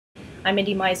I'm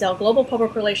Indy Mizell, Global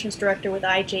Public Relations Director with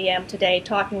IJM, today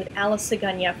talking with Alice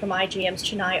Suganya from IJM's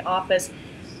Chennai office.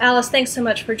 Alice, thanks so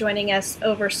much for joining us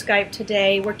over Skype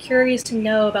today. We're curious to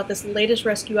know about this latest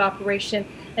rescue operation.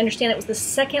 I understand it was the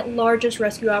second largest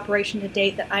rescue operation to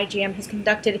date that IJM has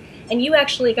conducted, and you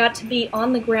actually got to be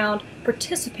on the ground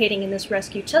participating in this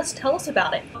rescue. Just tell us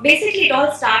about it. Basically, it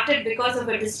all started because of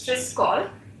a distress call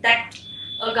that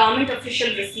a government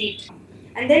official received.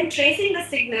 And then tracing the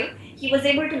signal, he was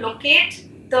able to locate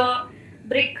the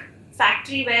brick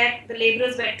factory where the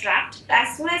laborers were trapped.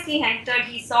 As soon as he entered,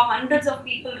 he saw hundreds of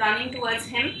people running towards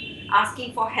him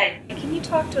asking for help. Can you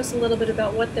talk to us a little bit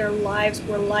about what their lives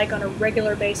were like on a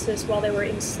regular basis while they were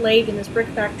enslaved in this brick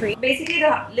factory? Basically,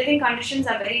 the living conditions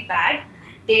are very bad.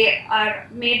 They are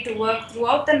made to work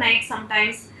throughout the night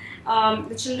sometimes.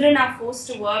 The children are forced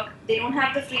to work. They don't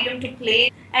have the freedom to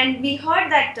play. And we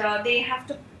heard that they have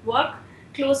to work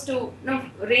close to,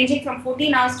 ranging from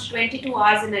 14 hours to 22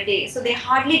 hours in a day. So they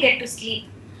hardly get to sleep.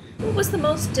 What was the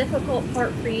most difficult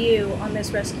part for you on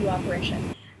this rescue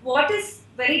operation? What is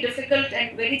very difficult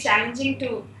and very challenging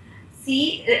to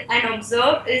see and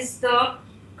observe is the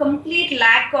complete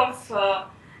lack of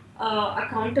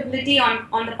accountability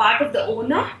on the part of the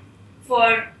owner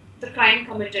for the crime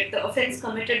committed, the offense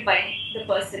committed by the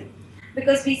person.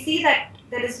 Because we see that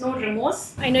there is no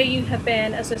remorse. I know you have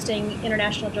been assisting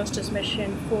International Justice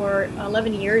Mission for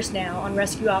 11 years now on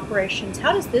rescue operations.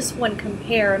 How does this one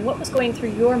compare, and what was going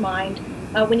through your mind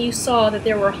when you saw that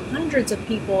there were hundreds of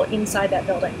people inside that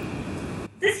building?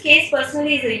 This case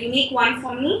personally is a unique one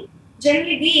for me.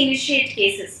 Generally we initiate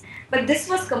cases, but this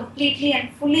was completely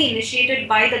and fully initiated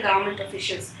by the government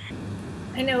officials.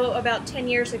 I know about 10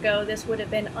 years ago this would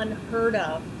have been unheard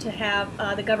of to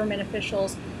have the government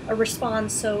officials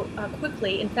respond so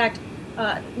quickly. In fact,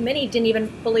 many didn't even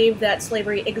believe that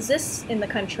slavery exists in the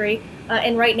country,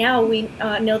 and right now we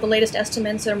know the latest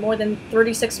estimates are more than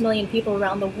 36 million people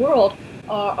around the world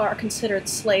are considered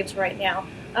slaves right now.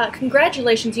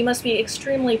 Congratulations, you must be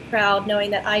extremely proud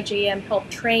knowing that IJM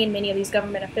helped train many of these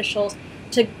government officials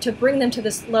to bring them to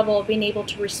this level of being able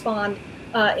to respond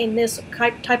in this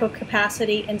type of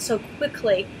capacity and so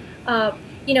quickly.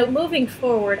 Moving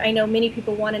forward, I know many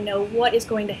people want to know what is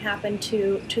going to happen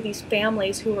to these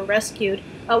families who were rescued.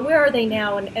 Where are they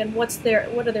now, and what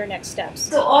are their next steps?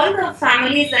 So all the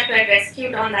families that were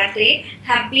rescued on that day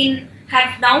have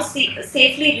now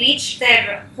safely reached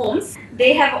their homes.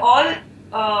 They have all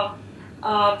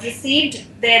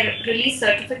received their release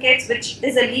certificates, which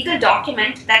is a legal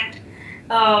document that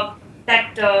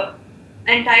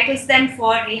entitles them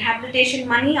for rehabilitation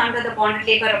money under the Bonded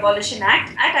Labor Abolition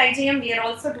Act. At IJM, we are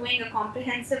also doing a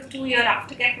comprehensive 2-year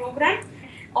aftercare program.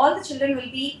 All the children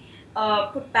will be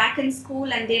put back in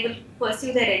school and they will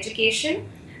pursue their education.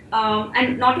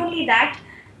 And not only that,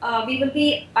 we will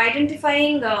be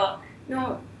identifying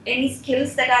any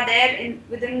skills that are there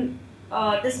within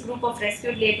this group of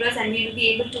rescued laborers, and we will be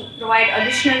able to provide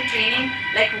additional training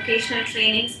like vocational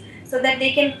trainings so that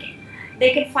they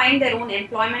can find their own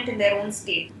employment in their own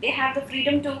state. They have the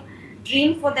freedom to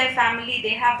dream for their family. They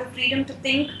have the freedom to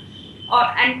think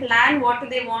and plan what do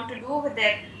they want to do with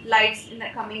their lives in the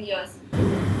coming years.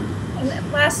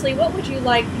 And lastly, what would you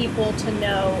like people to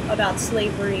know about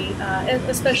slavery,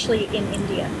 especially in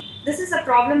India? This is a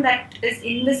problem that is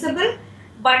invisible,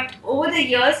 but over the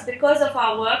years, because of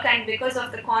our work and because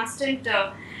of the constant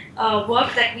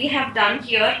work that we have done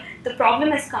here, the problem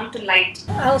has come to light.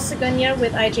 Alice Suganya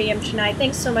with IJM Chennai,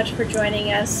 thanks so much for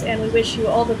joining us, and we wish you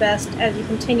all the best as you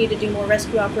continue to do more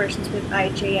rescue operations with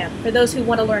IJM. For those who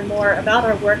want to learn more about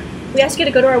our work, we ask you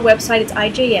to go to our website. It's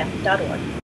ijm.org.